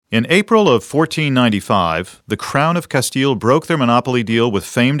In April of 1495, the Crown of Castile broke their monopoly deal with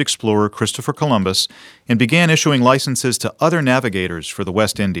famed explorer Christopher Columbus and began issuing licenses to other navigators for the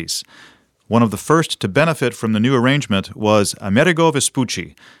West Indies. One of the first to benefit from the new arrangement was Amerigo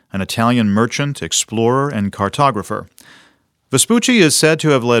Vespucci, an Italian merchant, explorer, and cartographer. Vespucci is said to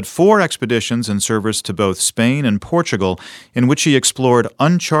have led 4 expeditions in service to both Spain and Portugal, in which he explored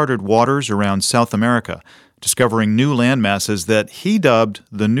uncharted waters around South America, discovering new landmasses that he dubbed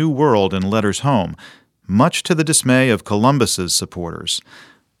the New World in letters home, much to the dismay of Columbus's supporters.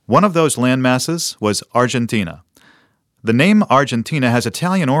 One of those landmasses was Argentina. The name Argentina has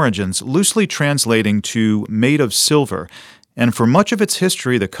Italian origins, loosely translating to made of silver, and for much of its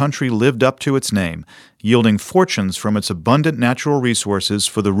history the country lived up to its name, yielding fortunes from its abundant natural resources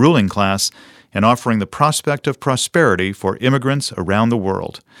for the ruling class and offering the prospect of prosperity for immigrants around the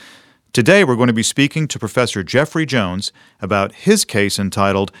world. Today we're going to be speaking to Professor Geoffrey Jones about his case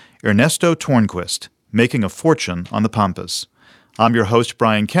entitled Ernesto Tornquist, Making a Fortune on the Pampas. I'm your host,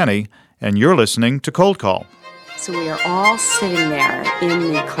 Brian Kenny, and you're listening to Cold Call. So we are all sitting there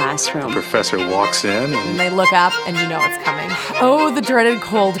in the classroom. The professor walks in and they look up and you know it's coming. Oh, the dreaded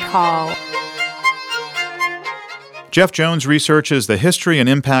cold call. Geoff Jones researches the history and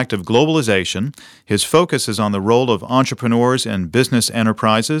impact of globalization. His focus is on the role of entrepreneurs and business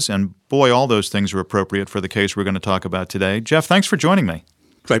enterprises, and boy, all those things are appropriate for the case we're going to talk about today. Geoff, thanks for joining me.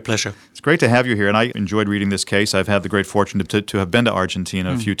 Great pleasure. It's great to have you here, and I enjoyed reading this case. I've had the great fortune to have been to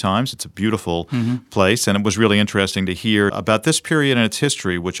Argentina a few times. It's a beautiful place, and it was really interesting to hear about this period in its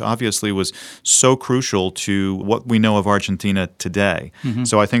history, which obviously was so crucial to what we know of Argentina today.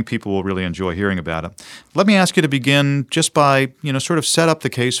 So I think people will really enjoy hearing about it. Let me ask you to begin just by, sort of set up the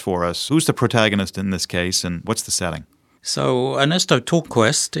case for us. Who's the protagonist in this case, and what's the setting? So Ernesto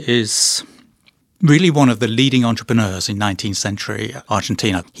Tornquist is really one of the leading entrepreneurs in 19th century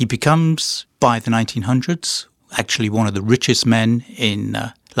Argentina. He becomes, by the 1900s, actually one of the richest men in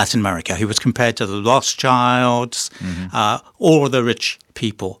Latin America. He was compared to the Rothschilds, all of the rich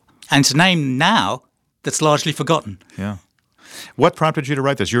people. And it's a name now that's largely forgotten. Yeah. What prompted you to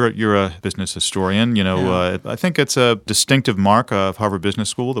write this? You're a business historian. I think it's a distinctive mark of Harvard Business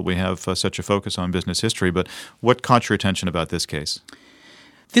School that we have such a focus on business history. But what caught your attention about this case?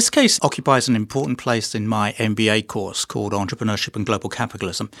 This case occupies an important place in my MBA course called Entrepreneurship and Global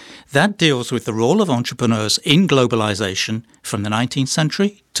Capitalism. That deals with the role of entrepreneurs in globalization from the 19th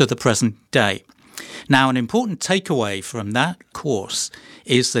century to the present day. Now, an important takeaway from that course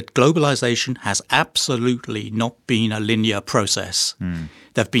is that globalization has absolutely not been a linear process. There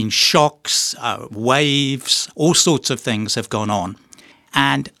have been shocks, waves, all sorts of things have gone on.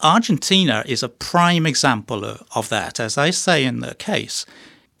 And Argentina is a prime example of that. As I say in the case,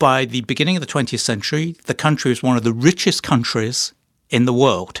 by the beginning of the 20th century, the country was one of the richest countries in the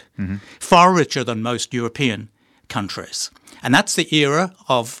world, far richer than most European countries. And that's the era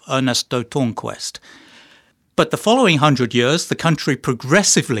of Ernesto Tornquist. But the following 100 years, the country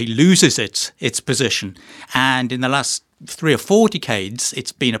progressively loses its position. And in the last 3 or 4 decades,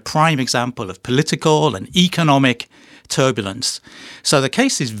 it's been a prime example of political and economic turbulence. So the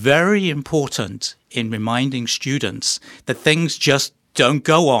case is very important in reminding students that things just don't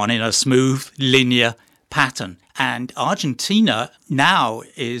go on in a smooth, linear pattern. And Argentina now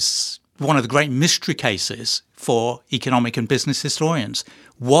is one of the great mystery cases for economic and business historians.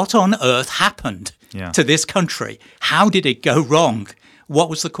 What on earth happened to this country? How did it go wrong? What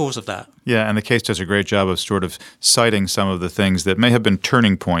was the cause of that? Yeah, and the case does a great job of sort of citing some of the things that may have been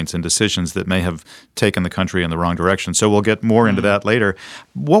turning points and decisions that may have taken the country in the wrong direction. So we'll get more into that later.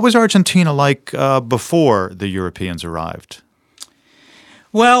 What was Argentina like before the Europeans arrived?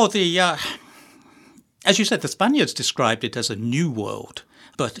 Well, as you said, the Spaniards described it as a new world,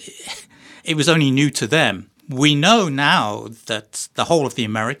 but it was only new to them. We know now that the whole of the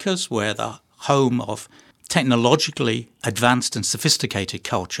Americas were the home of technologically advanced and sophisticated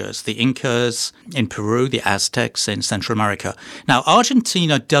cultures, the Incas in Peru, the Aztecs in Central America. Now,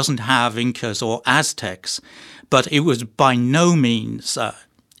 Argentina doesn't have Incas or Aztecs, but it was by no means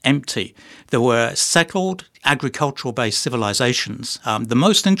empty. There were settled agricultural-based civilizations. The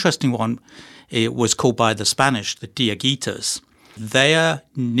most interesting one was called by the Spanish the Diaguitas. They are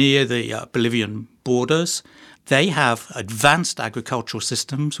near the Bolivian borders. They have advanced agricultural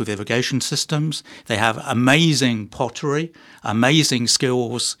systems with irrigation systems. They have amazing pottery, amazing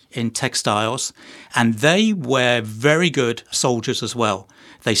skills in textiles, and they were very good soldiers as well.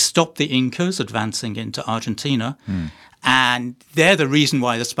 They stopped the Incas advancing into Argentina, and they're the reason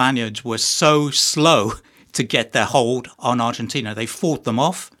why the Spaniards were so slow to get their hold on Argentina. They fought them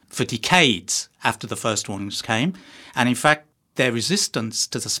off for decades after the first ones came, and in fact, their resistance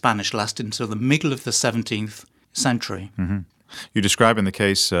to the Spanish lasted until the middle of the 17th century. Mm-hmm. You describe in the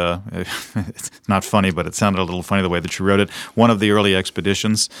case, it's not funny, but it sounded a little funny the way that you wrote it. One of the early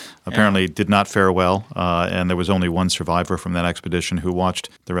expeditions apparently did not fare well, and there was only one survivor from that expedition who watched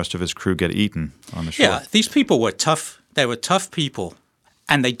the rest of his crew get eaten on the shore. Yeah, these people were tough. They were tough people,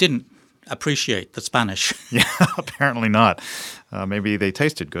 and they didn't appreciate the Spanish. Yeah, apparently not. Maybe they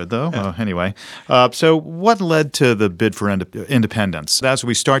tasted good, though. Anyway, so what led to the bid for independence? As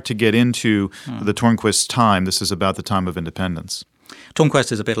we start to get into the Tornquist time, this is about the time of independence.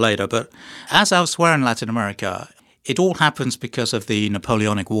 Tornquist is a bit later, but as elsewhere in Latin America, it all happens because of the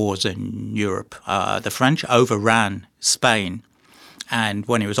Napoleonic Wars in Europe. The French overran Spain, and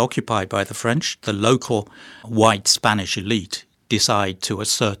when it was occupied by the French, the local white Spanish elite decide to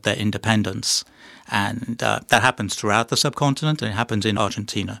assert their independence. And that happens throughout the subcontinent, and it happens in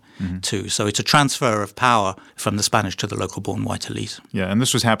Argentina too. So it's a transfer of power from the Spanish to the local-born white elite. Yeah, and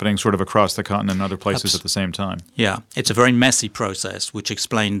this was happening sort of across the continent and other places at the same time. Yeah, it's a very messy process, which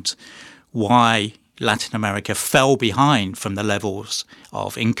explains why Latin America fell behind from the levels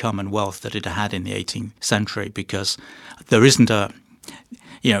of income and wealth that it had in the 18th century, because there isn't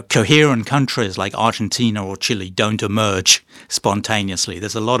coherent countries like Argentina or Chile don't emerge spontaneously.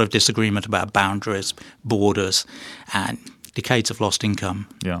 There's a lot of disagreement about boundaries, borders, and decades of lost income.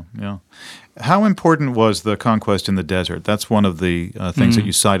 Yeah. How important was the conquest in the desert? That's one of the things that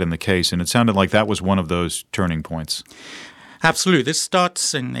you cite in the case, and it sounded like that was one of those turning points. Absolutely. This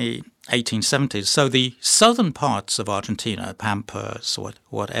starts in the 1870s. So the southern parts of Argentina, Pampas,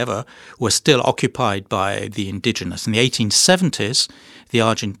 whatever, were still occupied by the indigenous. In the 1870s, the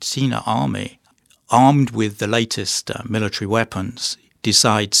Argentina army, armed with the latest military weapons,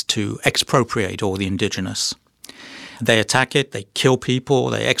 decides to expropriate all the indigenous. They attack it, they kill people,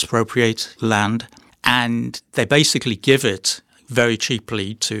 they expropriate land, and they basically give it very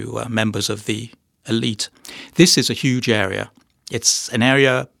cheaply to members of the elite. This is a huge area. It's an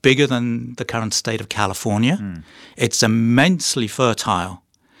area bigger than the current state of California. It's immensely fertile.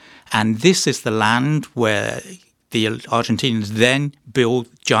 And this is the land where the Argentinians then build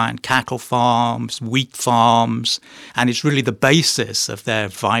giant cattle farms, wheat farms, and it's really the basis of their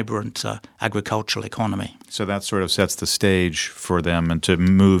vibrant agricultural economy. So that sort of sets the stage for them and to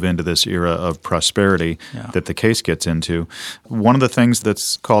move into this era of prosperity that the case gets into. One of the things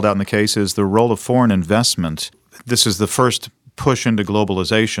that's called out in the case is the role of foreign investment. This is the first push into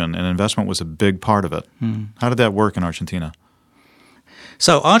globalization, and investment was a big part of it. How did that work in Argentina?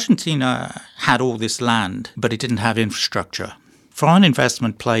 So Argentina had all this land, but it didn't have infrastructure. Foreign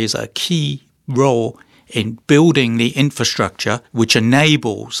investment plays a key role in building the infrastructure which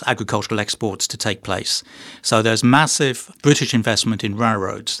enables agricultural exports to take place. So there's massive British investment in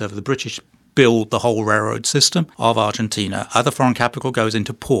railroads. So the British build the whole railroad system of Argentina. Other foreign capital goes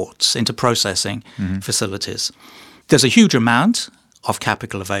into ports, into processing facilities. There's a huge amount of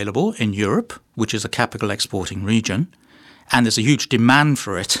capital available in Europe, which is a capital exporting region, and there's a huge demand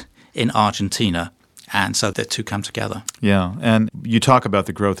for it in Argentina. And so the two come together. Yeah, and you talk about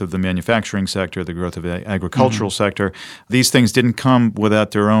the growth of the manufacturing sector, the growth of the agricultural sector. These things didn't come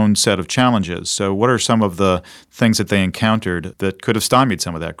without their own set of challenges. So what are some of the things that they encountered that could have stymied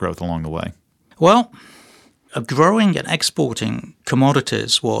some of that growth along the way? Well, growing and exporting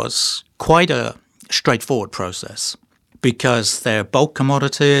commodities was quite a straightforward process, because they're bulk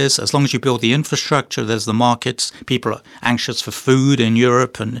commodities. As long as you build the infrastructure, there's the markets. People are anxious for food in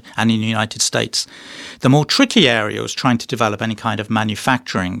Europe and in the United States. The more tricky area was trying to develop any kind of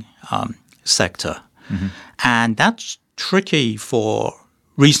manufacturing sector. And that's tricky for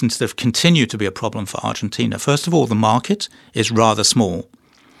reasons that have continued to be a problem for Argentina. First of all, the market is rather small.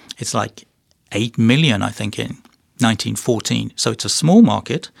 It's like 8 million, I think, in 1914. So it's a small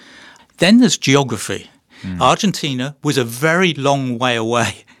market. Then there's geography. Argentina was a very long way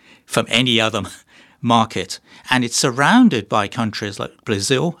away from any other market, and it's surrounded by countries like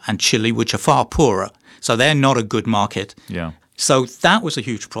Brazil and Chile, which are far poorer. So they're not a good market. Yeah. So that was a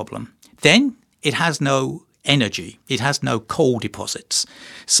huge problem. Then it has no energy. It has no coal deposits.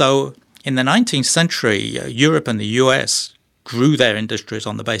 So in the 19th century, Europe and the US grew their industries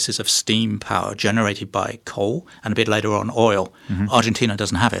on the basis of steam power generated by coal and a bit later on oil. Argentina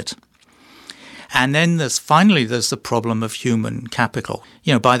doesn't have it. And then there's the problem of human capital.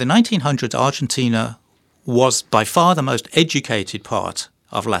 By the 1900s, Argentina was by far the most educated part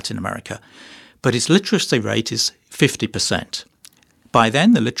of Latin America, but its literacy rate is 50%. By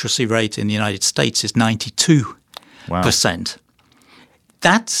then, the literacy rate in the United States is 92%. Wow.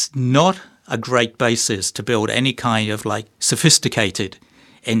 That's not a great basis to build any kind of sophisticated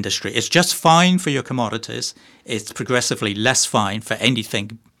industry. It's just fine for your commodities. It's progressively less fine for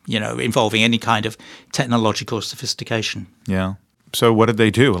anything, involving any kind of technological sophistication. Yeah. So what did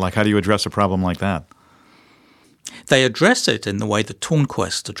they do? Like, how do you address a problem like that? They address it in the way that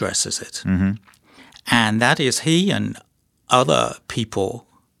Tornquist addresses it. Mm-hmm. And that is he and other people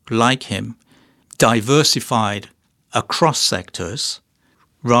like him diversified across sectors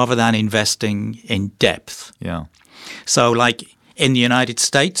rather than investing in depth. Yeah. So like in the United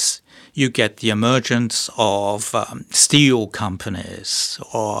States, you get the emergence of steel companies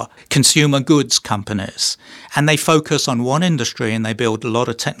or consumer goods companies, and they focus on one industry and they build a lot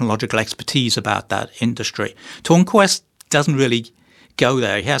of technological expertise about that industry. Tornquist doesn't really go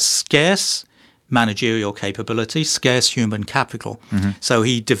there. He has scarce managerial capability, scarce human capital. Mm-hmm. So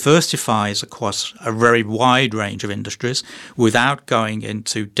he diversifies across a very wide range of industries without going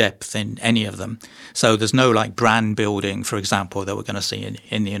into depth in any of them. So there's no like brand building, for example, that we're going to see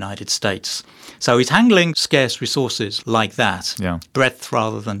in the United States. So he's handling scarce resources like that, breadth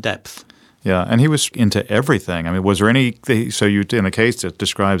rather than depth. Yeah, and he was into everything. I mean, was there any – so you in a case that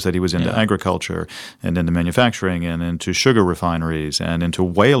describes that he was into agriculture and into manufacturing and into sugar refineries and into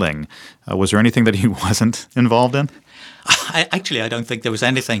whaling. Was there anything that he wasn't involved in? I don't think there was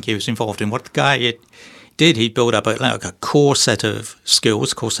anything he was involved in. What the guy did, he built up a core set of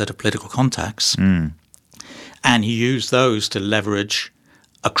skills, a core set of political contacts, and he used those to leverage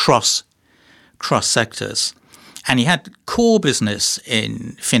across sectors. And he had core business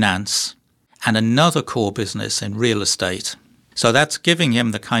in finance and another core business in real estate. So that's giving him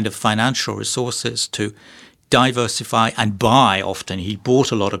the kind of financial resources to diversify and buy often. He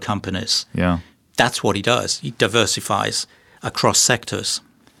bought a lot of companies. Yeah. That's what he does. He diversifies across sectors.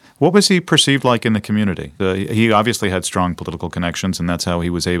 What was he perceived like in the community? He obviously had strong political connections, and that's how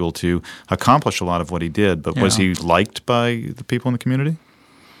he was able to accomplish a lot of what he did. But was he liked by the people in the community?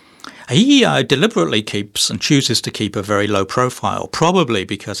 He deliberately keeps and chooses to keep a very low profile, probably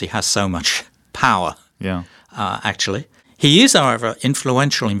because he has so much power, actually. He is, however,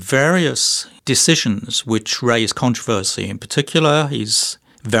 influential in various decisions which raise controversy. In particular, he's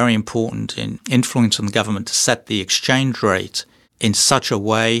very important in influencing the government to set the exchange rate in such a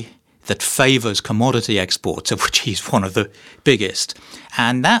way that favors commodity exports, of which he's one of the biggest.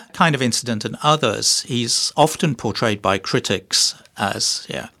 And that kind of incident and others, he's often portrayed by critics as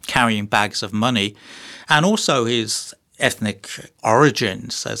carrying bags of money. And also his ethnic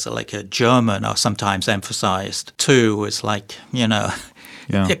origins as like a German are sometimes emphasized too, as like,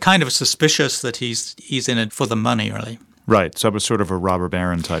 kind of suspicious that he's in it for the money, really. Right. So it was sort of a robber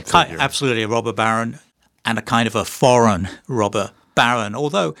baron type figure. Absolutely, a robber baron and a kind of a foreign robber baron,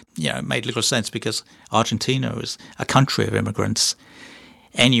 although, it made little sense because Argentina was a country of immigrants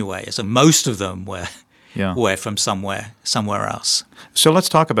anyway. So most of them were from somewhere else. So let's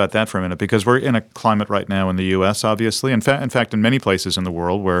talk about that for a minute, because we're in a climate right now in the U.S., obviously. In fact, in many places in the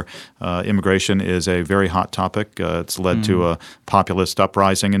world where immigration is a very hot topic. It's led to a populist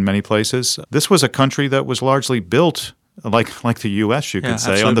uprising in many places. This was a country that was largely built like the U.S., you could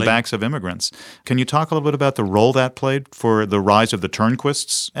say, absolutely. on the backs of immigrants. Can you talk a little bit about the role that played for the rise of the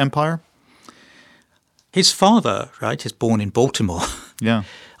Tornquist's empire? His father, right, is born in Baltimore. Yeah.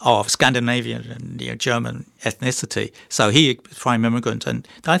 Of Scandinavian and German ethnicity. So he was prime immigrant. And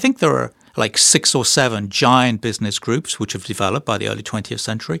I think there are like 6 or 7 giant business groups which have developed by the early 20th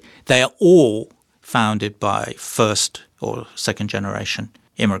century. They are all founded by first or second generation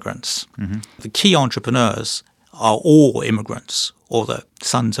immigrants. Mm-hmm. The key entrepreneurs are all immigrants or the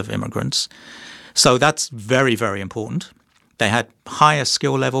sons of immigrants. So that's very, very important. They had higher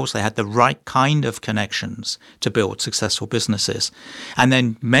skill levels. They had the right kind of connections to build successful businesses. And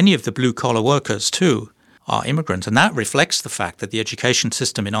then many of the blue-collar workers, too, are immigrants. And that reflects the fact that the education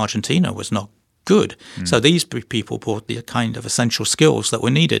system in Argentina was not good. So these people brought the kind of essential skills that were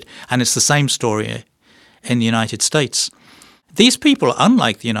needed. And it's the same story in the United States. These people,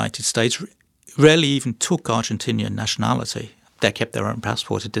 unlike the United States, rarely even took Argentinian nationality. They kept their own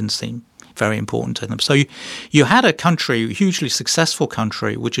passport. It didn't seem very important to them. So you had a country, a hugely successful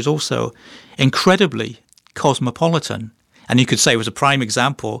country, which is also incredibly cosmopolitan. And you could say it was a prime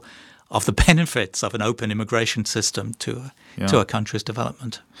example of the benefits of an open immigration system to a country's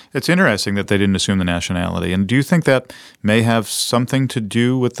development. It's interesting that they didn't assume the nationality. And do you think that may have something to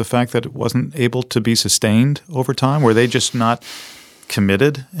do with the fact that it wasn't able to be sustained over time? Were they just not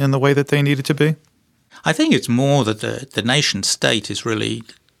committed in the way that they needed to be? I think it's more that the nation state is really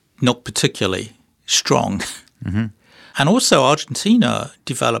not particularly strong. Mm-hmm. And also Argentina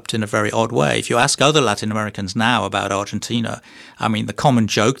developed in a very odd way. If you ask other Latin Americans now about Argentina, I mean, the common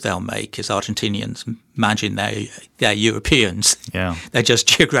joke they'll make is Argentinians imagine they're Europeans. Yeah. They're just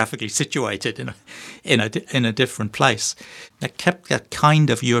geographically situated in a different place. They kept that kind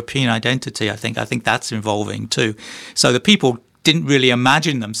of European identity, I think. I think that's evolving too. So the people didn't really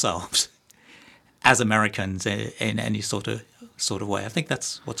imagine themselves as Americans in any sort of way. I think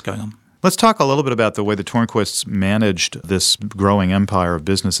that's what's going on. Let's talk a little bit about the way the Tornquists managed this growing empire of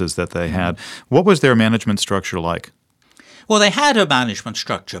businesses that they had. What was their management structure like? Well, they had a management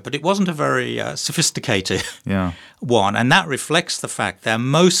structure, but it wasn't a very sophisticated one. And that reflects the fact they're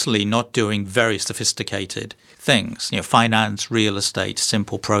mostly not doing very sophisticated things. Finance, real estate,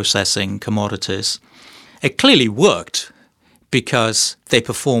 simple processing, commodities. It clearly worked because they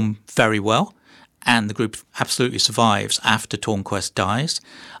perform very well. And the group absolutely survives after Tornquist dies.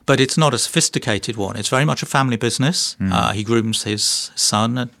 But it's not a sophisticated one. It's very much a family business. He grooms his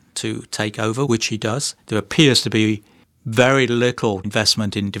son to take over, which he does. There appears to be very little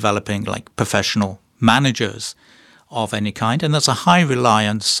investment in developing professional managers of any kind. And there's a high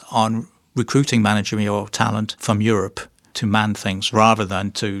reliance on recruiting managerial talent from Europe to man things rather than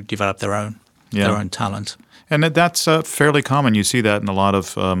to develop their own talent. And that's fairly common. You see that in a lot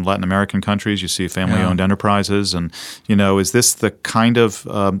of Latin American countries. You see family-owned enterprises. And, is this the kind of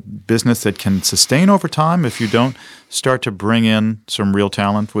business that can sustain over time if you don't start to bring in some real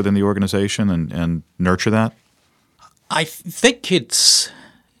talent within the organization and nurture that? I think it's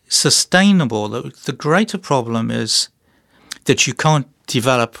sustainable. The greater problem is that you can't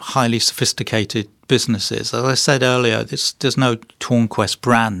develop highly sophisticated businesses. As I said earlier, there's no Tornquist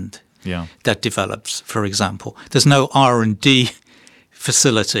brand that develops, for example. There's no R&D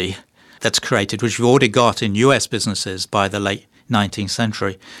facility that's created, which we've already got in US businesses by the late 19th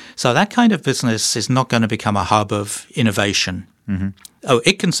century. So that kind of business is not going to become a hub of innovation. Mm-hmm. Oh,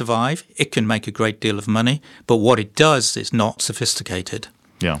 it can survive. It can make a great deal of money. But what it does is not sophisticated.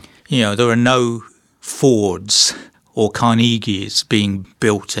 Yeah. There are no Fords or Carnegies being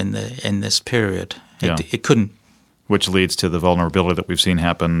built in this period. It couldn't. Which leads to the vulnerability that we've seen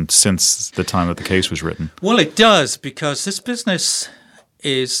happen since the time that the case was written. Well, it does, because this business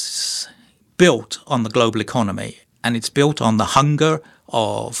is built on the global economy, and it's built on the hunger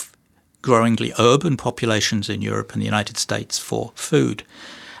of growingly urban populations in Europe and the United States for food.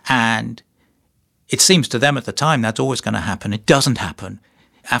 And it seems to them at the time that's always going to happen. It doesn't happen.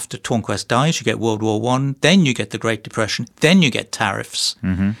 After Tornquist dies, you get World War I, then you get the Great Depression, then you get tariffs.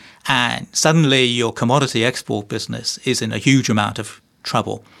 Mm-hmm. And suddenly your commodity export business is in a huge amount of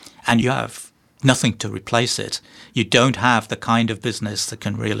trouble, and you have nothing to replace it. You don't have the kind of business that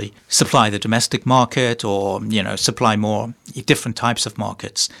can really supply the domestic market or, supply more different types of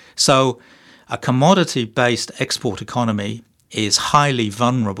markets. So a commodity-based export economy is highly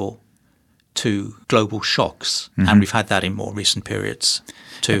vulnerable to global shocks, and we've had that in more recent periods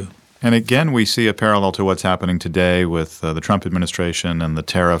too. And again, we see a parallel to what's happening today with the Trump administration and the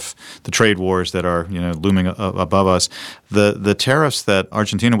trade wars that are looming above us. The tariffs that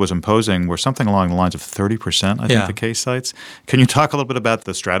Argentina was imposing were something along the lines of 30%, I think the case cites. Can you talk a little bit about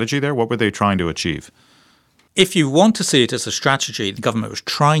the strategy there? What were they trying to achieve? If you want to see it as a strategy, the government was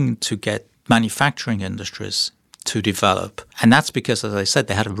trying to get manufacturing industries to develop. And that's because, as I said,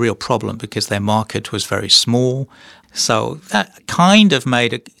 they had a real problem because their market was very small. So that kind of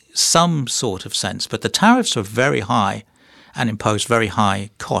made some sort of sense. But the tariffs were very high and imposed very high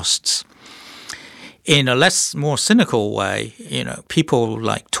costs. In a more cynical way, people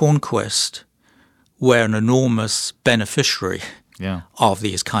like Tornquist were an enormous beneficiary of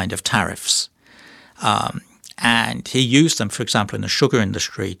these kind of tariffs. And he used them, for example, in the sugar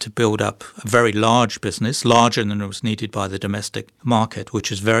industry to build up a very large business, larger than was needed by the domestic market,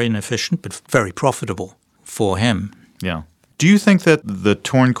 which is very inefficient but very profitable for him. Yeah. Do you think that the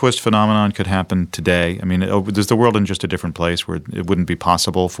Tornquist phenomenon could happen today? I mean, is the world in just a different place where it wouldn't be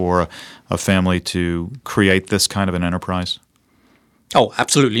possible for a family to create this kind of an enterprise? Oh,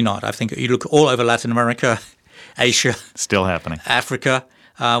 absolutely not. I think you look all over Latin America, Asia. Still happening. Africa.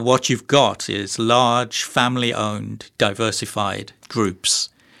 What you've got is large, family-owned, diversified groups.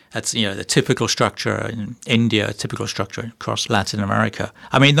 That's the typical structure in India, typical structure across Latin America.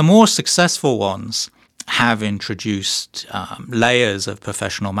 I mean, the more successful ones have introduced layers of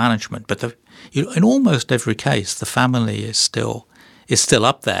professional management, but in almost every case, the family is still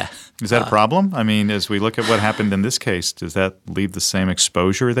up there. Is that a problem? I mean, as we look at what happened in this case, does that leave the same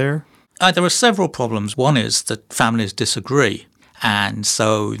exposure there? There are several problems. One is that families disagree. And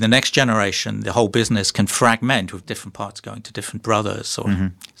so the next generation, the whole business can fragment with different parts going to different brothers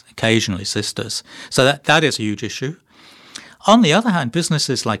or occasionally sisters. So that is a huge issue. On the other hand,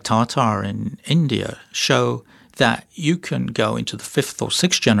 businesses like Tata in India show that you can go into the fifth or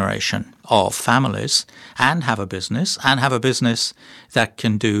sixth generation of families and have a business that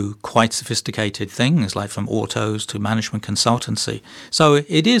can do quite sophisticated things, like from autos to management consultancy. So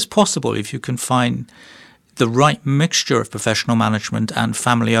it is possible if you can find the right mixture of professional management and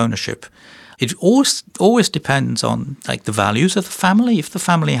family ownership. It always depends on like the values of the family. If the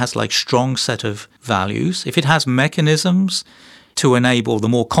family has like strong set of values, if it has mechanisms to enable the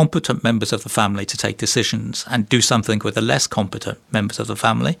more competent members of the family to take decisions and do something with the less competent members of the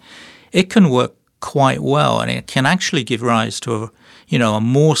family, it can work quite well, and it can actually give rise to a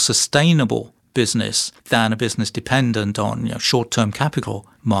more sustainable business than a business dependent on short-term capital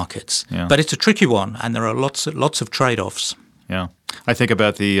markets. Yeah. But it's a tricky one, and there are lots of trade-offs. Yeah. I think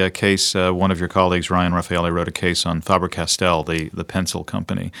about the case, one of your colleagues, Ryan Raffaele, wrote a case on Faber-Castell, the pencil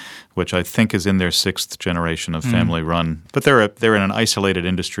company, which I think is in their sixth generation of family-run. But they're in an isolated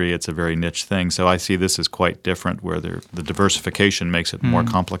industry. It's a very niche thing. So I see this as quite different, where the diversification makes it more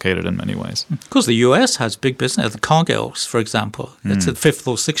complicated in many ways. Of course, the U.S. has big business. The Cargills, for example, it's the fifth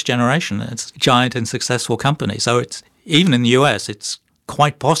or sixth generation. It's a giant and successful company. So it's even in the U.S., it's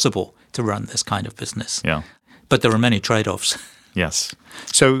quite possible to run this kind of business. Yeah. But there are many trade-offs. Yes.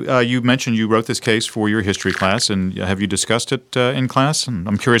 So you mentioned you wrote this case for your history class, and have you discussed it in class? And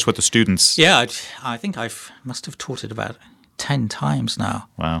I'm curious what the students... Yeah, I think I must have taught it about 10 times now.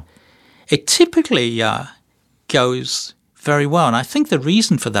 Wow. It typically goes very well, and I think the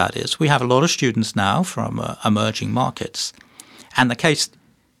reason for that is we have a lot of students now from emerging markets, and the case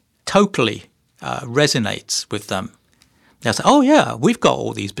totally resonates with them. They'll say, oh yeah, we've got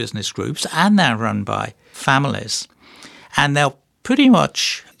all these business groups, and they're run by families. And they'll pretty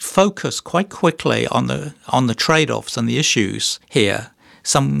much focus quite quickly on the trade-offs and the issues here.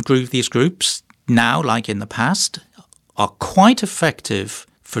 These groups now, like in the past, are quite effective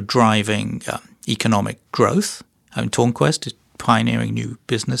for driving economic growth. Tornquist is pioneering new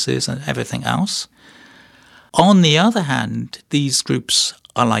businesses and everything else. On the other hand, these groups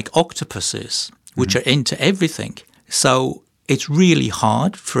are like octopuses, which are into everything. So it's really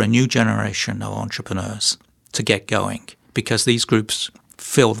hard for a new generation of entrepreneurs to get going, because these groups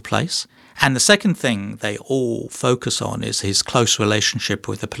fill the place. And the second thing they all focus on is his close relationship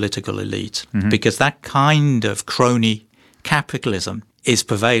with the political elite, because that kind of crony capitalism is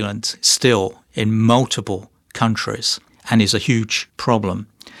prevalent still in multiple countries and is a huge problem.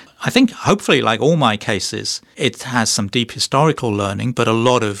 I think hopefully, like all my cases, it has some deep historical learning, but a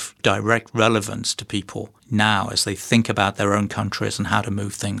lot of direct relevance to people now as they think about their own countries and how to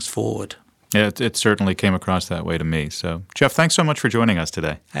move things forward. Yeah, it certainly came across that way to me. So, Geoff, thanks so much for joining us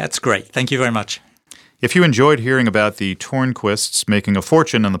today. That's great. Thank you very much. If you enjoyed hearing about the Tornquists making a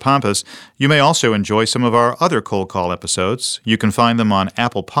fortune in the Pampas, you may also enjoy some of our other Cold Call episodes. You can find them on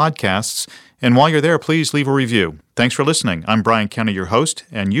Apple Podcasts. And while you're there, please leave a review. Thanks for listening. I'm Brian Kenny, your host,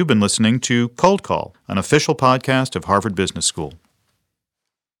 and you've been listening to Cold Call, an official podcast of Harvard Business School.